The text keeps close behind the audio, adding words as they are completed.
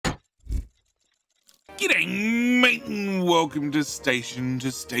G'day, mate, and welcome to Station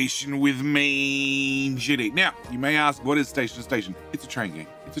with me, Jitty. Now, you may ask, what is Station to Station? It's a train game.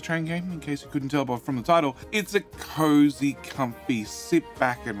 It's a train game, in case you couldn't tell from the title. It's a cozy, comfy, sit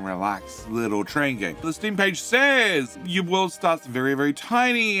back and relax little train game. The Steam page says your world starts very, very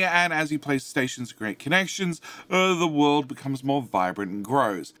tiny, and as you place stations, create connections, the world becomes more vibrant and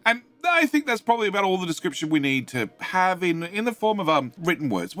grows. And I think that's probably about all the description we need to have in the form of written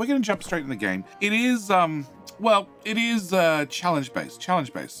words. We're going to jump straight in the game. It is challenge based.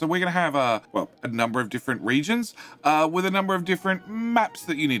 So we're going to have a number of different regions with a number of different maps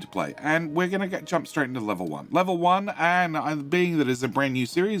that you need to play, and we're going to jump straight into level one. Level one, and being that it's a brand new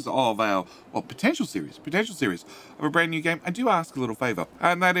series of our potential series of a brand new game, I do ask a little favor,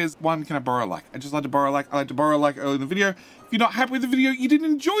 and that is, one, can I borrow a like? I just like to borrow a like. I like to borrow a like early in the video. If you're not happy with the video, you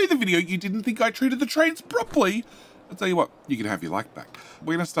didn't enjoy the video, you didn't think I treated the trains properly, I'll tell you what, you can have your like back.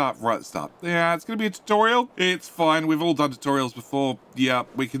 We're going to start right at the start. Yeah, it's going to be a tutorial. It's fine. We've all done tutorials before. Yeah,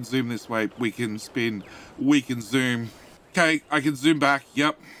 we can zoom this way. We can spin. We can zoom. Okay, I can zoom back.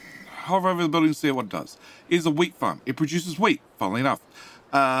 Yep. Hover over the building and see what it does. It is a wheat farm. It produces wheat, funnily enough.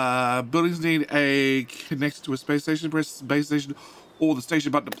 Buildings need a connected to a space station. Press space station or the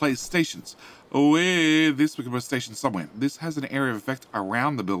station button to place stations. With this, we can put a station somewhere. This has an area of effect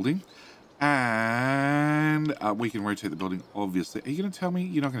around the building. And we can rotate the building, obviously. Are you going to tell me?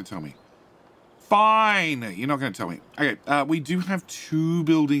 You're not going to tell me. Fine. You're not going to tell me. Okay, we do have two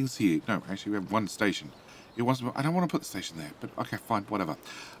buildings here. No, actually, we have one station. It wants to, I don't want to put the station there, but okay, fine, whatever.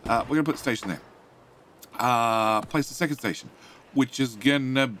 We're going to put the station there. Place the second station, which is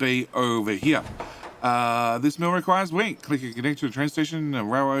going to be over here. This mill requires wheat. Click and connect to a train station and a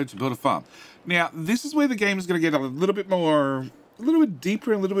railroad to build a farm. Now, this is where the game is going to get a little bit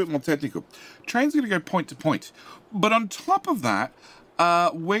deeper and a little bit more technical. Train's going to go point to point. But on top of that,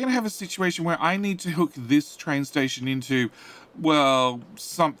 we're going to have a situation where I need to hook this train station into, well,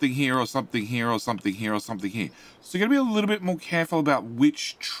 something here or something here or something here or something here. So you're going to be a little bit more careful about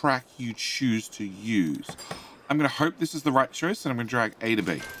which track you choose to use. I'm going to hope this is the right choice, and I'm going to drag A to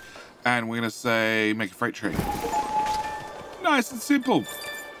B. And we're going to say, make a freight train. Nice and simple.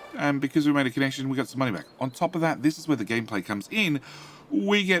 And because we made a connection, we got some money back. On top of that, this is where the gameplay comes in.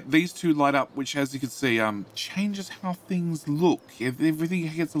 We get these two light up, which, as you can see, changes how things look. If everything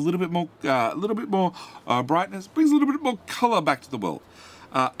gets a little bit more brightness, brings a little bit more color back to the world.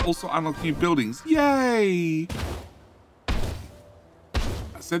 Also unlock new buildings. Yay!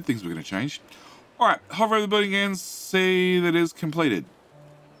 I said things were going to change. All right, hover over the building again. See that it is completed.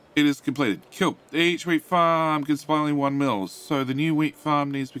 It is completed. Cool. Each wheat farm can supply only one mill, so the new wheat farm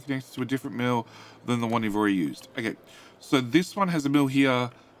needs to be connected to a different mill than the one you've already used. Okay, so this one has a mill here,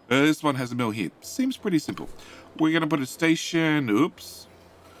 this one has a mill here. Seems pretty simple. We're going to put a station, oops,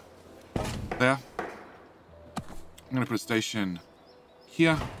 there. I'm going to put a station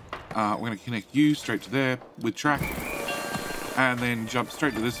here. We're going to connect you straight to there with track, and then jump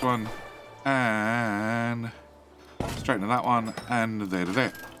straight to this one, and straight to that one, and there to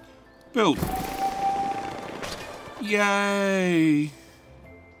there. Build. Yay.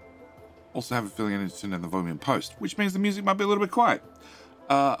 Also have a feeling I need to turn down the volume in post, which means the music might be a little bit quiet.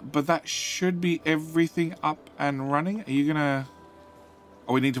 But that should be everything up and running. Are you gonna...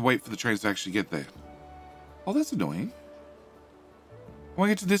 Oh, we need to wait for the trains to actually get there. Oh, that's annoying. I want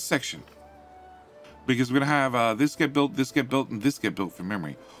to get to this section. Because we're gonna have this get built, this get built, and this get built from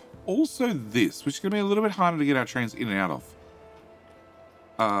memory. Also this, which is gonna be a little bit harder to get our trains in and out of.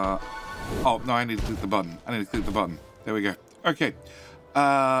 Oh, no, I need to click the button. There we go. Okay.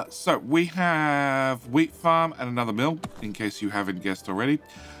 So we have wheat farm and another mill, in case you haven't guessed already.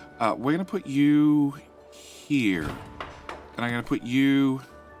 We're going to put you here. And I'm going to put you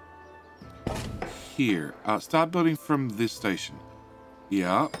here. Start building from this station.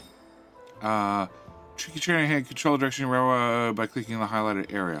 Yeah. Tricky train ahead, control direction railroad by clicking the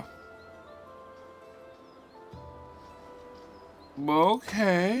highlighted area.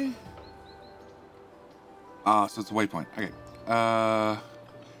 Okay. So it's a waypoint. Okay.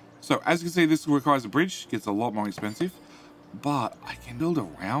 So as you can see, this requires a bridge. Gets a lot more expensive, but I can build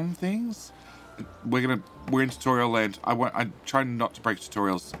around things. We're in tutorial land. I try not to break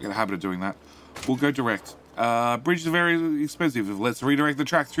tutorials. I get a habit of doing that. We'll go direct. Bridges are very expensive. Let's redirect the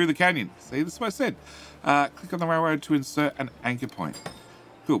track through the canyon. See, this is what I said. Click on the railroad to insert an anchor point.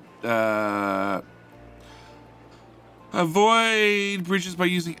 Cool. Avoid bridges by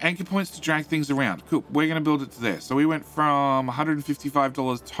using anchor points to drag things around. Cool. We're going to build it to there. So we went from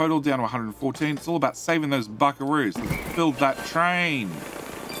 $155 total down to $114. It's all about saving those buckaroos. Let's build that train.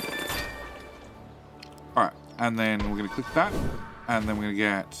 All right. And then we're going to click that. And then we're going to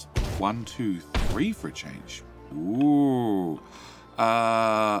get 1, 2, 3 for a change. Ooh.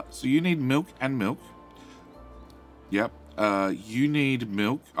 So you need milk and milk. Yep. You need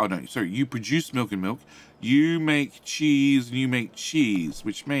milk. Oh, no. Sorry. You produce milk and milk. You make cheese and you make cheese,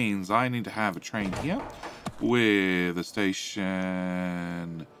 which means I need to have a train here with a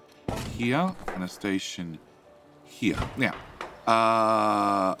station here and a station here. Now,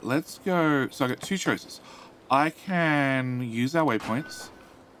 let's go. So I got 2 choices. I can use our waypoints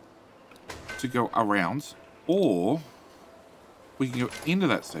to go around, or we can go into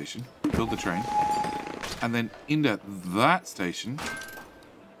that station, build the train, and then into that station,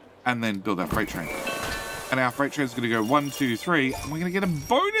 and then build our freight train. And our freight train is going to go 1, 2, 3, and we're going to get a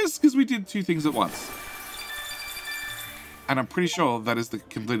bonus because we did 2 things at once. And I'm pretty sure that is the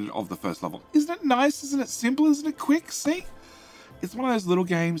completed of the first level. Isn't it nice? Isn't it simple? Isn't it quick? See? It's one of those little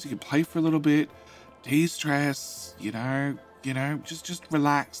games you can play for a little bit, de-stress, you know, just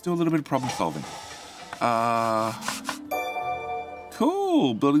relax, do a little bit of problem solving.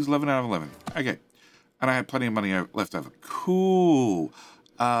 Cool. Building's 11 out of 11. Okay. And I had plenty of money left over. Cool.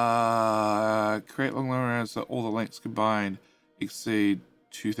 Create long runs so all the lengths combined exceed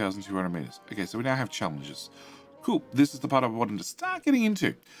 2,200 meters. Okay, so we now have challenges. Cool. This is the part I wanted to start getting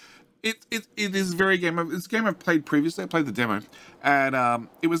into. It is very game. It's a game I've played previously. I played the demo, and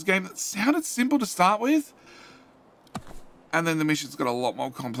it was a game that sounded simple to start with, and then the missions got a lot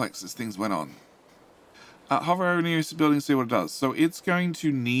more complex as things went on. Hover over nearest the building, see what it does. So it's going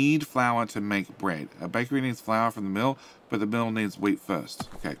to need flour to make bread. A bakery needs flour from the mill, but the mill needs wheat first.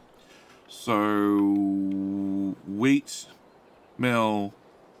 Okay. So wheat, mill,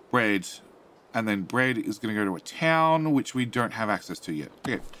 bread, and then bread is going to go to a town, which we don't have access to yet.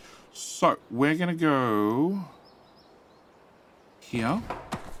 Okay. So we're going to go here,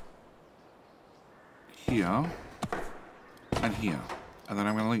 here, and here. And then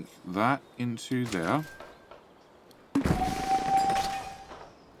I'm going to link that into there.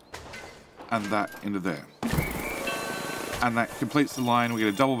 And that into there. And that completes the line. We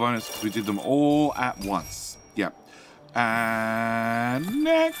get a double bonus because we did them all at once. Yep. And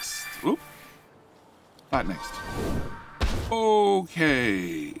next. Oop. That next.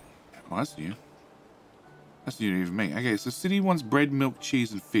 Okay. Well, that's new. That's new to even me. Okay, so city wants bread, milk,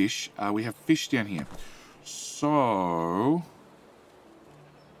 cheese, and fish. We have fish down here. So...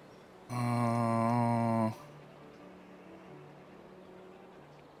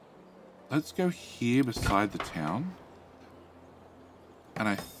 let's go here beside the town. And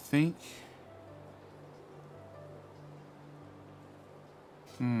I think...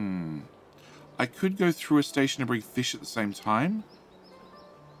 I could go through a station and bring fish at the same time.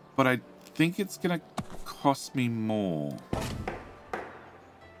 But I think it's going to cost me more.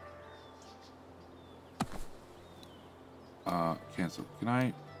 Cancel. Can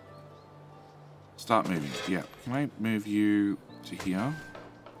I... start moving? Yeah. Can I move you to here?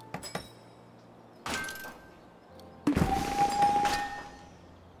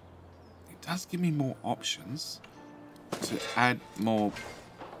 Does give me more options to add more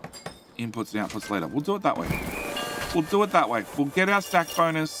inputs and outputs later. We'll do it that way. We'll do it that way. We'll get our stack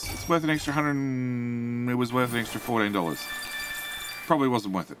bonus. It's worth an extra 100. It was worth an extra $14. Probably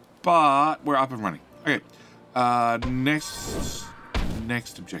wasn't worth it, but we're up and running. Okay. Next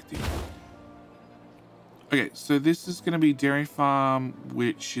objective. Okay, so this is going to be dairy farm,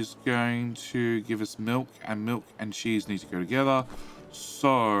 which is going to give us milk and cheese need to go together.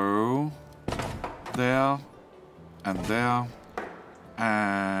 So there and there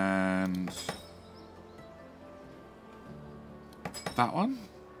and that one.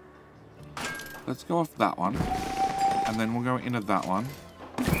 Let's go off that one and then we'll go into that one,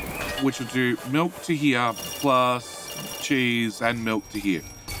 which will do milk to here plus cheese and milk to here.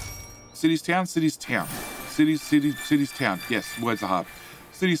 City's town, city's town. City's town. Yes, words are hard.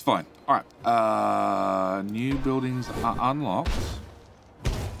 City's fine. All right. New buildings are unlocked.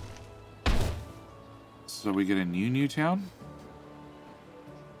 So we get a new town?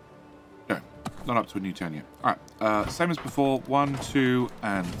 No, not up to a new town yet. All right. Same as before. 1, 2,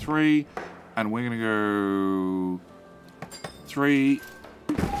 and 3. And we're going to go 3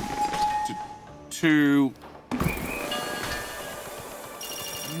 to 2.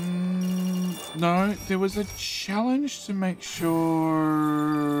 No, there was a challenge to make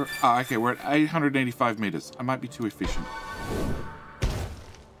sure... Ah, okay, we're at 885 meters. I might be too efficient.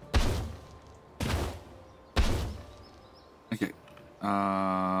 Okay.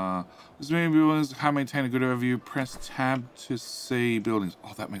 This many buildings, how to maintain a good overview. Press tab to see buildings.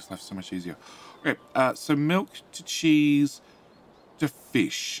 Oh, that makes life so much easier. Okay, so milk to cheese to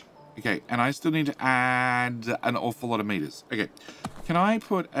fish. Okay, and I still need to add an awful lot of meters. Okay, Can I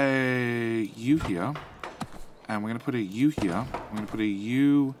put a U here? And we're going to put a U here. I'm going to put a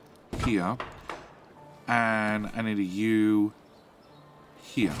U here. And I need a U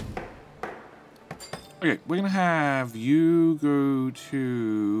here. Okay, we're going to have you go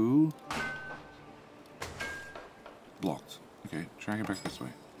to... blocked. Okay, drag it back this way.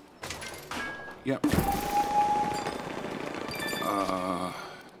 Yep.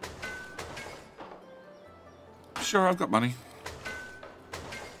 Sure, I've got money.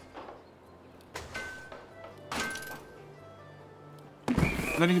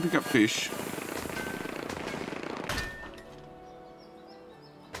 Then you can pick up fish.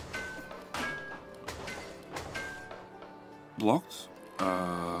 Blocked.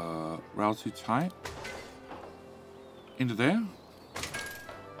 Rail too tight. Into there.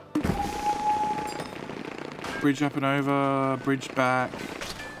 Bridge up and over. Bridge back.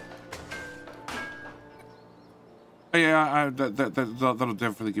 Oh yeah, that'll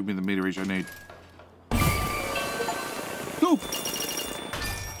definitely give me the meterage I need. Cool.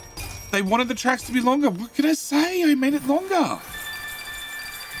 They wanted the tracks to be longer. What can I say? I made it longer.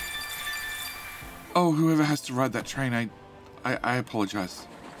 Oh, whoever has to ride that train, I apologize.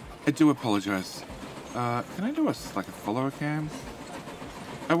 I do apologize. Can I do like a follower cam?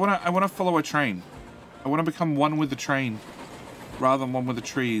 I wanna follow a train. I wanna become one with the train rather than one with the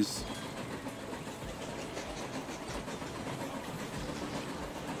trees.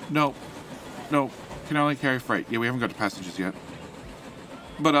 No. No. Can only carry freight. Yeah, we haven't got to passengers yet.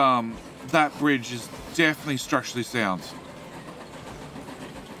 But that bridge is definitely structurally sound.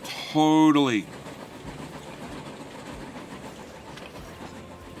 Totally.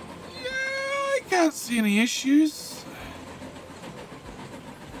 Yeah, I can't see any issues.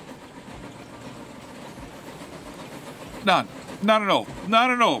 None. None at all.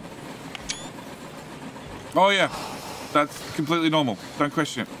 None at all. Oh yeah. That's completely normal. Don't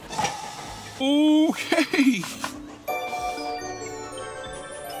question it. Okay.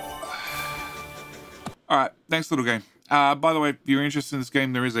 Alright, next little game. By the way, if you're interested in this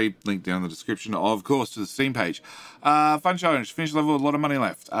game, there is a link down in the description, of course, to the Steam page. Fun challenge, finish level with a lot of money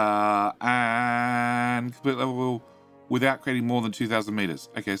left. And complete level without creating more than 2,000 meters.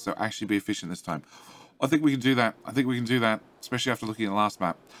 Okay, so actually be efficient this time. I think we can do that. I think we can do that, especially after looking at the last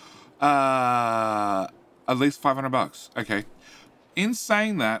map. At least 500 bucks. Okay. In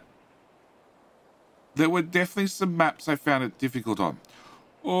saying that, there were definitely some maps I found it difficult on.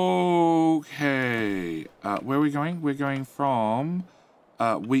 Okay. Where are we going? We're going from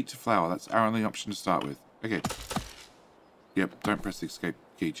wheat to flour. That's our only option to start with. Okay. Yep, don't press the escape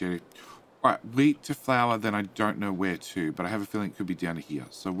key, Jerry. Alright, wheat to flour, then I don't know where to, but I have a feeling it could be down to here.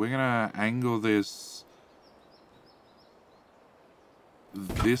 So we're going to angle this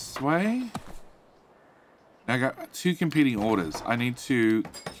way. Now I got two competing orders. I need to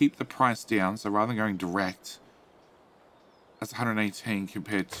keep the price down, so rather than going direct, that's 118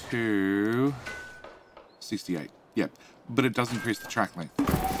 compared to 68. Yep, but it does increase the track length.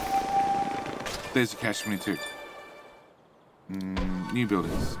 There's your catch-22. New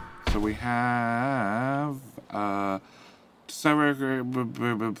buildings. So we have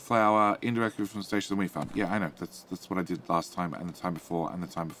flour indirectly from the station that we found. Yeah, I know. That's what I did last time and the time before and the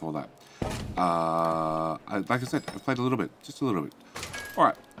time before that. Like I said, I played a little bit, just a little bit. All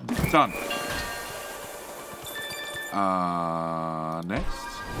right, done. Next,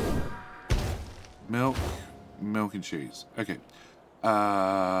 milk and cheese. Okay.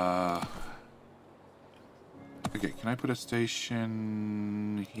 Okay, can I put a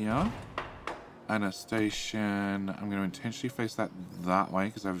station here? And a station... I'm going to intentionally face that way,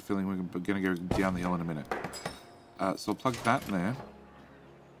 because I have a feeling we're going to go down the hill in a minute. So I'll plug that in there.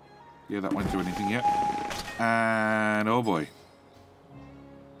 Yeah, that won't do anything yet. And, oh boy.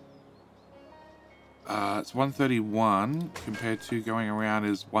 It's 131, compared to going around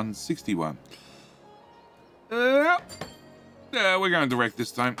is 161. Yeah, we're going direct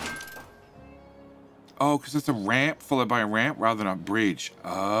this time. Oh, because it's a ramp followed by a ramp rather than a bridge.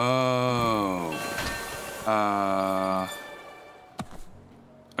 Oh.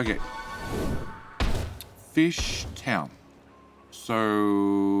 Okay. Fish town.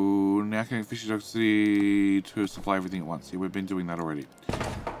 So now connect fish city to supply everything at once. Yeah, we've been doing that already.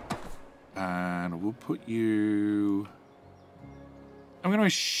 And we'll put you... I'm going to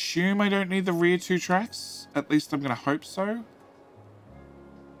assume I don't need the rear two tracks. At least I'm going to hope so.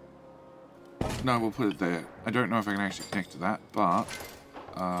 No, we'll put it there. I don't know if I can actually connect to that, but...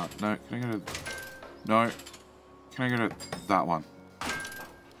 no, can I go to... No. Can I go to that one?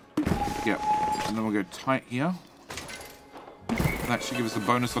 Yep. And then we'll go tight here. That should give us a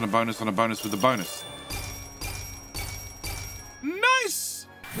bonus on a bonus on a bonus with a bonus.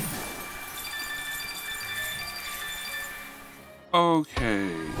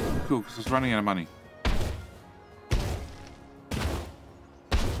 Okay, cool, because it's running out of money.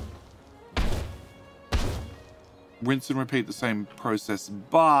 Rinse and repeat the same process,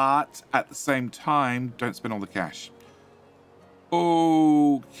 but at the same time, don't spend all the cash.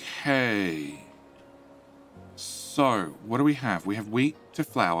 Okay. So, what do we have? We have wheat to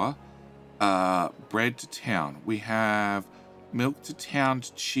flour, bread to town. We have milk to town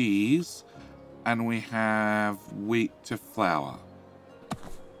to cheese, and we have wheat to flour.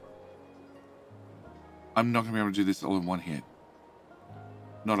 I'm not going to be able to do this all in one hit.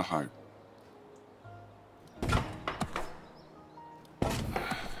 Not a hope.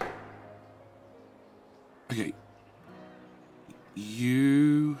 Okay.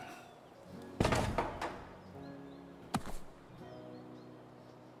 You...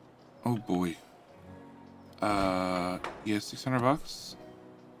 Oh boy. Yeah, 600 bucks.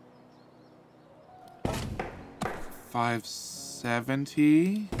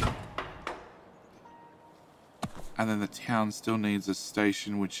 570. And then the town still needs a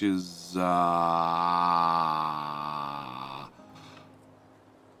station, which is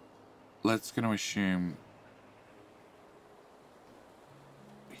let's gonna assume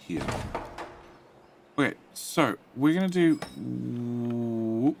here. Okay, so we're gonna do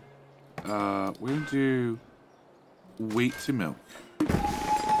wheat to milk.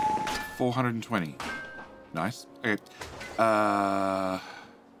 420. Nice. Okay.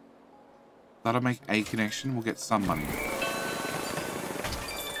 That'll make a connection. We'll get some money.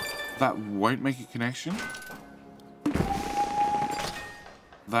 That won't make a connection.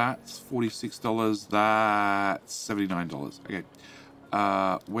 That's $46. That's $79. Okay.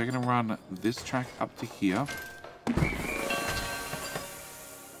 We're going to run this track up to here.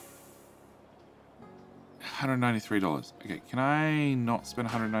 $193. Okay, can I not spend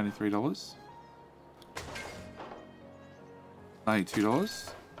 $193?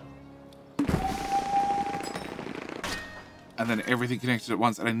 $92. And then everything connected at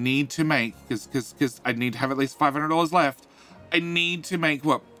once. And I need to make, because I need to have at least $500 left. I need to make,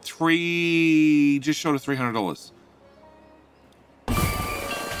 what, just short of $300.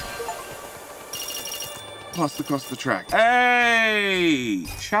 Plus the cost of the track. Hey!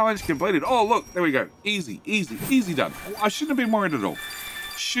 Challenge completed. Oh, look, there we go. Easy, easy, easy done. I shouldn't have been worried at all.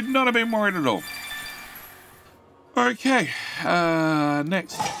 Should not have been worried at all. Okay,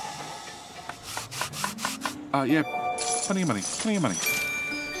 next. Yeah, plenty of money, plenty of money,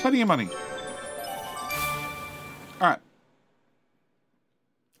 plenty of money. All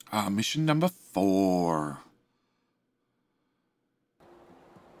right. Mission number 4.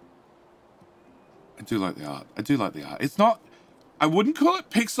 I do like the art. I do like the art. It's not, I wouldn't call it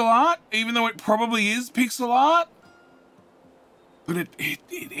pixel art, even though it probably is pixel art. But it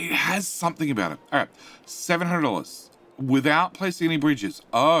has something about it. All right, $700 without placing any bridges.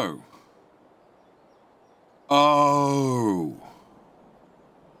 Oh. Oh.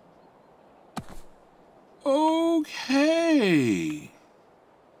 Okay.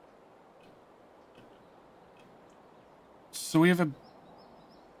 So we have a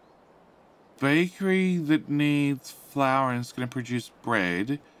bakery that needs flour and it's going to produce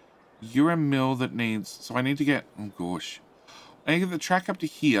bread. You're a mill that needs... So I need to get... Oh, gosh. I need to get the track up to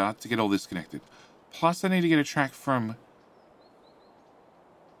here to get all this connected. Plus, I need to get a track from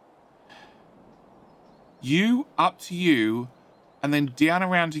you up to you, and then down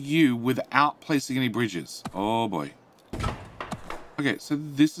around to you without placing any bridges. Oh, boy. Okay, so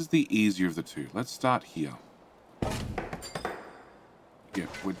this is the easier of the two. Let's start here. Yeah,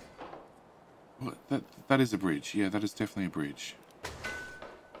 that is a bridge. Yeah, that is definitely a bridge.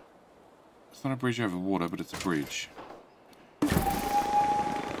 It's not a bridge over water, but it's a bridge.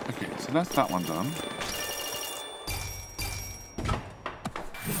 Okay, so that's that one done.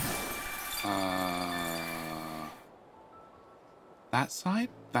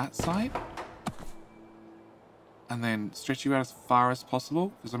 That side, and then stretch you out as far as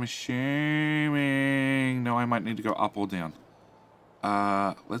possible, because I'm assuming, no, I might need to go up or down.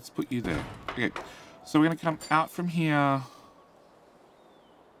 Let's put you there. Okay, so we're going to come out from here.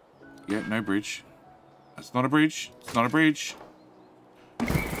 Yeah, no bridge. That's not a bridge. It's not a bridge.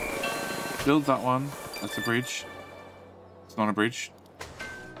 Build that one. That's a bridge. It's not a bridge.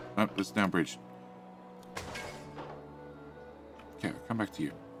 Nope, it's now a bridge. Okay, I'll come back to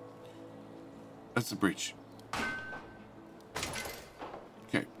you. That's a bridge.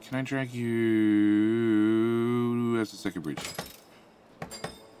 Okay, can I drag you... That's the second bridge.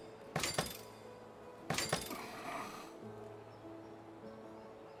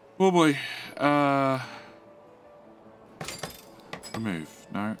 Oh boy. Remove.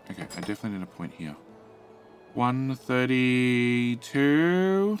 No? Okay, I definitely need a point here.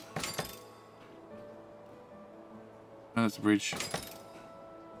 132. No, that's a bridge.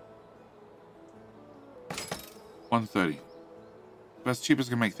 130. That's cheap as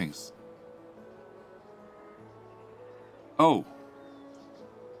can make things. Oh.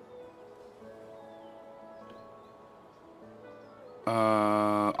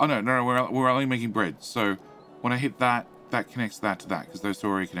 Oh no, we're only making bread. So when I hit that, that connects that to that because those two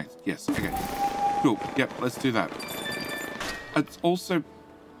are already connected. Yes. Okay. Cool. Yep. Let's do that. It's also,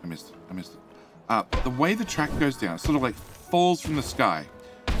 I missed it. The way the track goes down, it sort of like falls from the sky.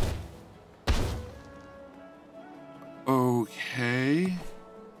 Okay.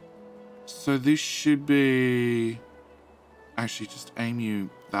 So this should be... Actually, just aim you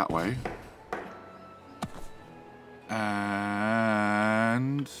that way.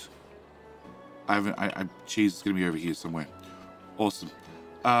 And... cheese is going to be over here somewhere. Awesome.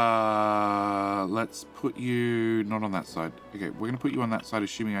 Let's put you... Not on that side. Okay, we're going to put you on that side,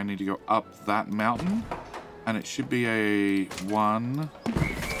 assuming I need to go up that mountain. And it should be a 1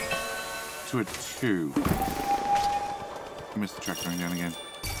 to a 2. I missed the track going down again.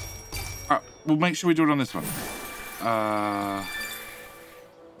 Alright, we'll make sure we do it on this one.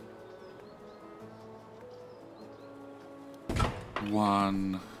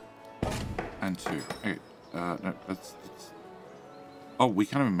 1 and 2. Okay, no, that's... Oh, we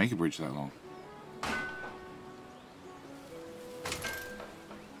can't even make a bridge that long.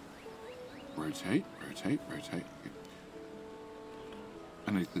 Rotate. Okay.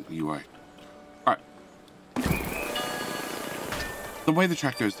 I need to click the UI. Alright. The way the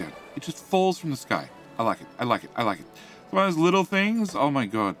track goes down, it just falls from the sky. I like it. It's one of those little things. Oh my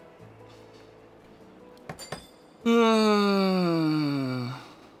god.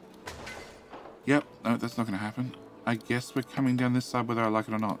 Yep, no, that's not going to happen. I guess we're coming down this side whether I like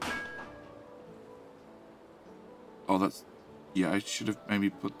it or not. Oh, that's... Yeah, I should have maybe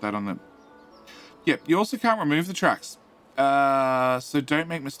put that on the... Yep, you also can't remove the tracks. So don't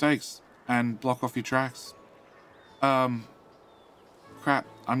make mistakes and block off your tracks. Crap,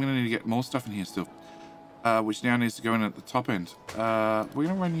 I'm going to need to get more stuff in here still. Which now needs to go in at the top end. We're going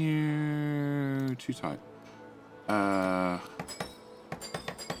to run you too tight.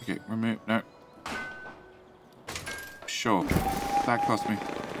 Okay, remove... No. Sure. That cost me.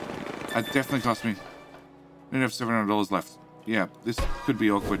 That definitely cost me. I don't have $700 left. Yeah, this could be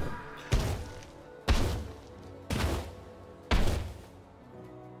awkward.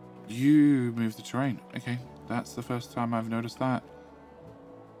 You move the terrain. Okay, that's the first time I've noticed that.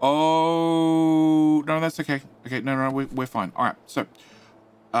 Oh, no, that's okay. Okay, no, we're fine. All right, so,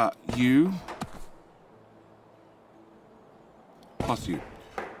 you plus you.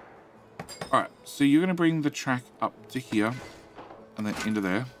 All right, so you're going to bring the track up to here and then into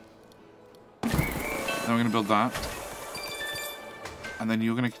there. Then we're going to build that. And then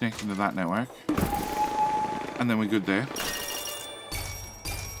you're going to connect into that network. And then we're good there.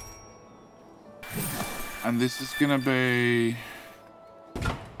 And this is going to be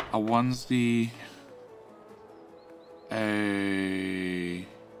a onesie, I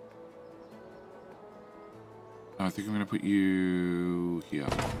think I'm going to put you here.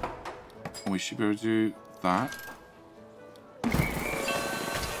 And we should be able to do that.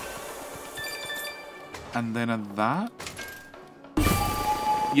 And then that.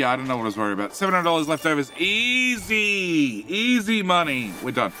 Yeah, I don't know what I was worried about. $700 leftovers. Easy. Easy money.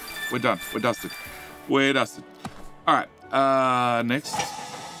 We're done. We're done. We're dusted. We're dusted. All right. Next.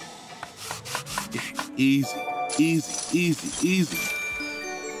 Yeah, easy. Easy. Easy. Easy.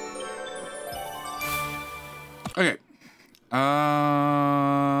 Okay.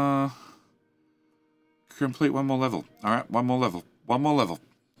 Complete one more level. All right. One more level. One more level.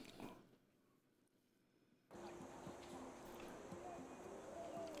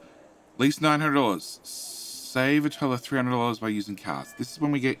 At least $900. Save a total of $300 by using cards. This is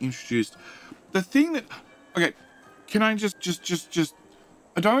when we get introduced. The thing that... Okay, can I just...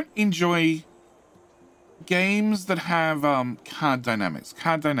 I don't enjoy games that have card dynamics.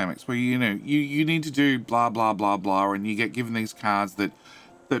 Card dynamics where, you know, you need to do blah, blah, blah, blah, and you get given these cards that...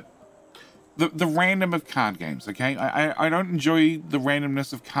 The random of card games, okay? I don't enjoy the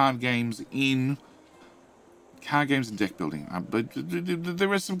randomness of card games in... Card games and deck building, but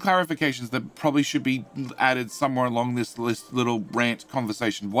there are some clarifications that probably should be added somewhere along this little rant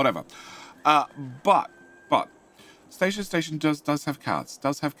conversation, whatever. But Station does have cards,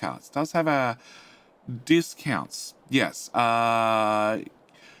 does have discounts. Yes.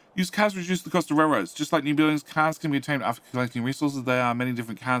 Use cards to reduce the cost of railroads. Just like new buildings, cards can be obtained after collecting resources. There are many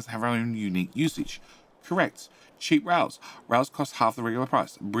different cards that have their own unique usage. Correct. Cheap rails. Rails cost half the regular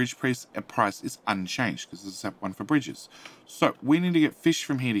price. Bridge price is unchanged because this is Ep1 for bridges. So we need to get fish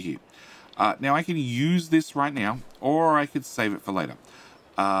from here to here. Now I can use this right now, or I could save it for later.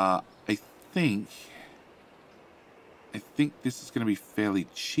 I think this is going to be fairly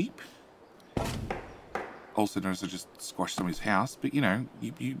cheap. Also notice I just squashed somebody's house, but you know,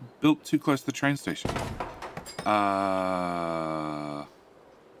 you built too close to the train station.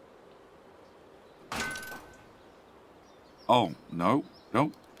 Oh, no,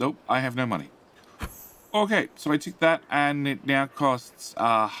 nope, I have no money. Okay, so I took that and it now costs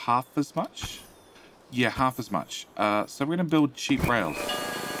half as much. Yeah, half as much. So we're going to build cheap rails.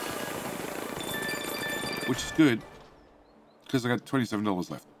 Which is good, because I got $27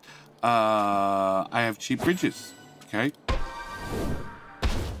 left. I have cheap bridges. Okay.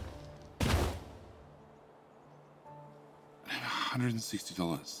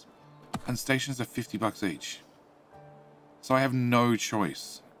 $160. And stations are $50 each. So I have no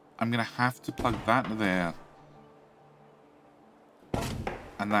choice. I'm going to have to plug that into there.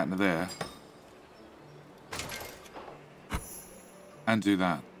 And that into there. And do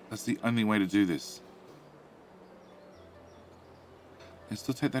that. That's the only way to do this. I can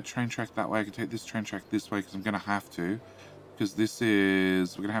still take that train track that way. I can take this train track this way because I'm going to have to. Because this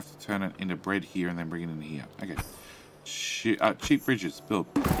is... We're going to have to turn it into bread here and then bring it in here. Okay. Cheap bridges. Build.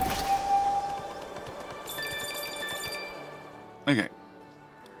 Okay.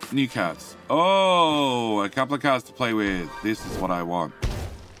 New cards. Oh, a couple of cards to play with. This is what I want.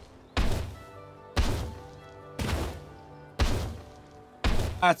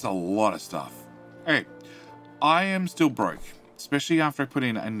 That's a lot of stuff. Okay. I am still broke. Especially after I put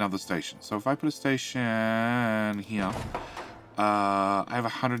in another station. So if I put a station here, I have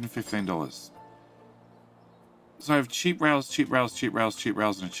 $115. So I have cheap rails, cheap rails, cheap rails, cheap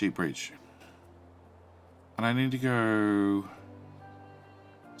rails, and a cheap bridge. And I need to go...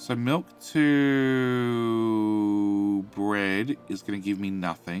 So milk to bread is going to give me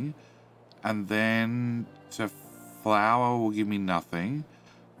nothing. And then to flour will give me nothing.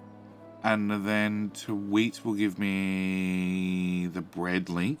 And then to wheat will give me the bread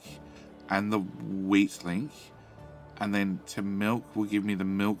link and the wheat link. And then to milk will give me the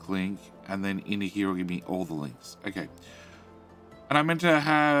milk link. And then into here will give me all the links. Okay. And I meant to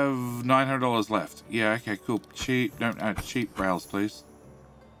have $900 left. Yeah, okay, cool. Cheap, no, cheap rails, please.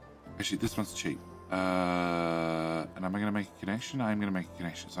 Actually, this one's cheap. And am I going to make a connection? I'm going to make a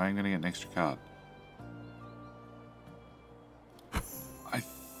connection. So I'm going to get an extra card. I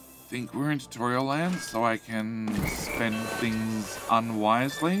think we're in tutorial land, so I can spend things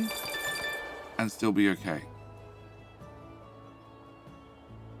unwisely and still be okay.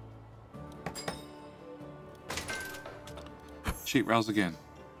 Cheap rails again.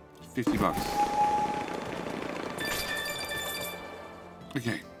 $50.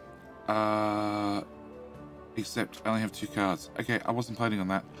 Okay. Except I only have 2 cards. Okay, I wasn't planning on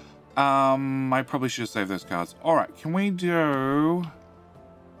that. I probably should have saved those cards. Alright, can we do...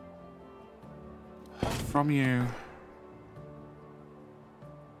 From you...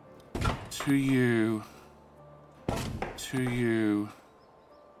 To you... To you...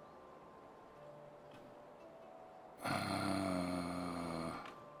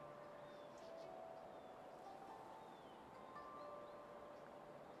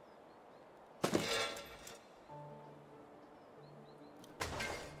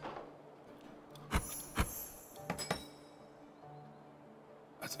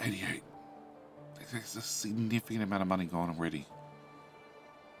 That's 88. There's a significant amount of money gone already.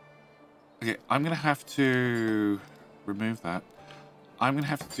 Okay, I'm going to have to remove that. I'm going to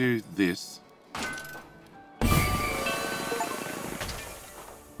have to do this.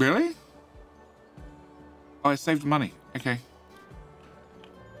 Really? Oh, I saved money. Okay.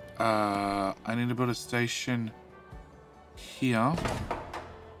 I need to build a station here.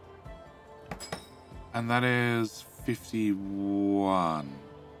 And that is 51.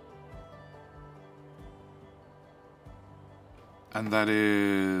 And that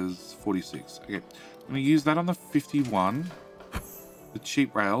is 46. Okay. I'm going to use that on the 51. The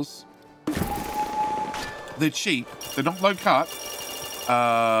cheap rails. They're cheap. They're not low cut.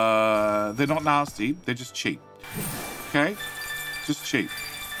 They're not nasty. They're just cheap. Okay? Just cheap.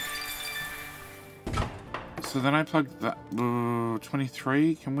 So then I plug that...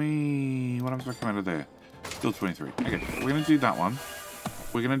 23. Can we... What happens if I come out of there? Still 23. Okay. We're going to do that one.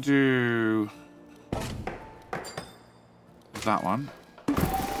 We're going to do... that one.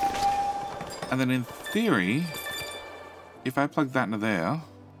 And then in theory, if I plug that into there,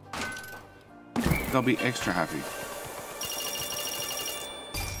 they'll be extra happy.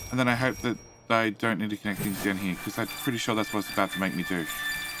 And then I hope that I don't need to connect things down here, because I'm pretty sure that's what it's about to make me do.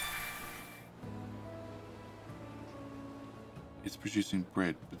 It's producing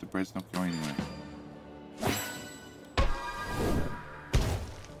bread, but the bread's not going anywhere.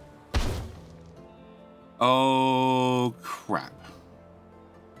 Oh, crap.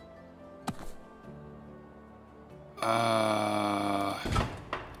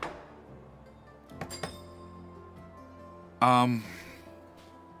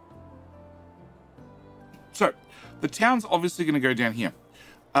 So, the town's obviously going to go down here.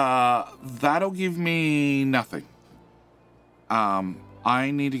 That'll give me nothing.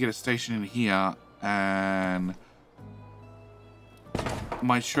 I need to get a station in here, and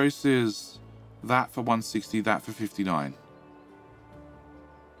my choice is that for 160, that for 59.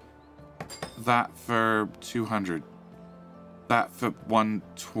 That for 200. That for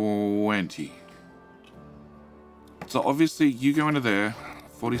 120. So obviously you go into there,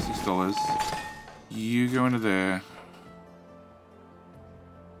 $46. You go into there,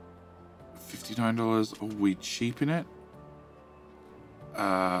 $59. Are we cheaping it?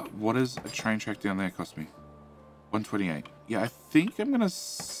 What does a train track down there cost me? 128. Yeah, I think I'm gonna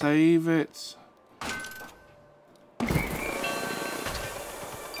save it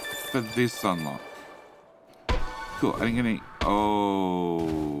for this unlock. Cool. I didn't get any.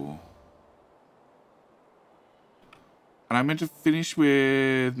 Oh. And I meant to finish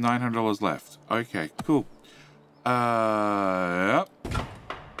with $900 left. Okay, cool. Yep.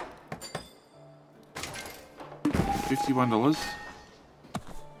 $51.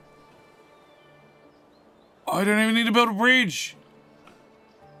 I don't even need to build a bridge.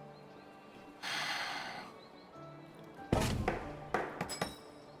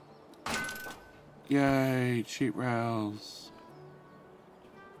 Yay, cheap rails.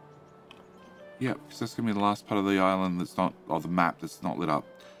 Yep, because that's going to be the last part of the island that's not, or the map that's not lit up.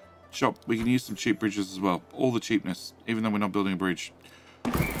 Sure, we can use some cheap bridges as well. All the cheapness, even though we're not building a bridge.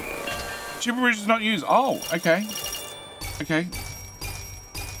 Cheaper bridges not used. Oh, okay. Okay.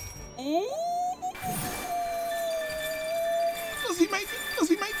 Ooh. Does he make it? Does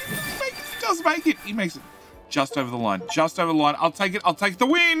he make it? Does he make it? He does make it. He makes it just over the line. Just over the line. I'll take it. I'll take the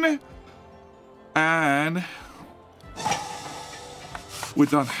win. And we're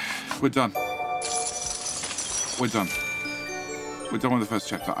done. We're done. We're done. We're done with the first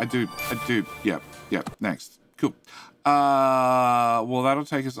chapter. I do. Yep. Next. Cool. Well, that'll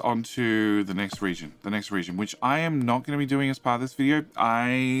take us on to the next region. Which I am not going to be doing as part of this video.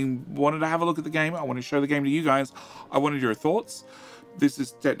 I wanted to have a look at the game. I want to show the game to you guys. I wanted your thoughts. This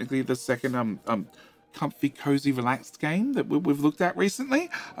is technically the second comfy, cozy, relaxed game that we've looked at recently.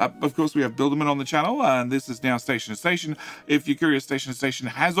 Of course, we have Builderman on the channel, and this is now Station to Station. If you're curious, Station to Station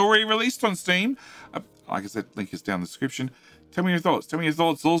has already released on Steam. Like I said, link is down in the description. Tell me your thoughts. Tell me your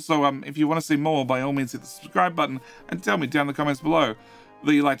thoughts. Also, if you want to see more, by all means, hit the subscribe button and tell me down in the comments below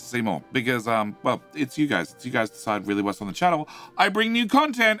that you'd like to see more. Because, well, it's you guys. It's you guys decide really what's on the channel. I bring new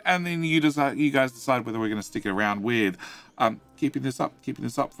content, and then you guys decide whether we're going to stick it around with keeping this up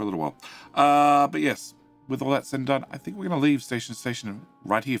for a little while. But yes, with all that said and done, I think we're going to leave Station to Station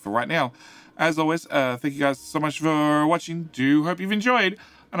right here for right now. As always, thank you guys so much for watching. Do hope you've enjoyed,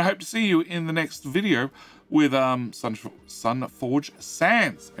 and I hope to see you in the next video with Sunforge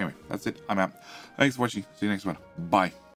Sands. Anyway, that's it. I'm out. Thanks for watching. See you next one. Bye.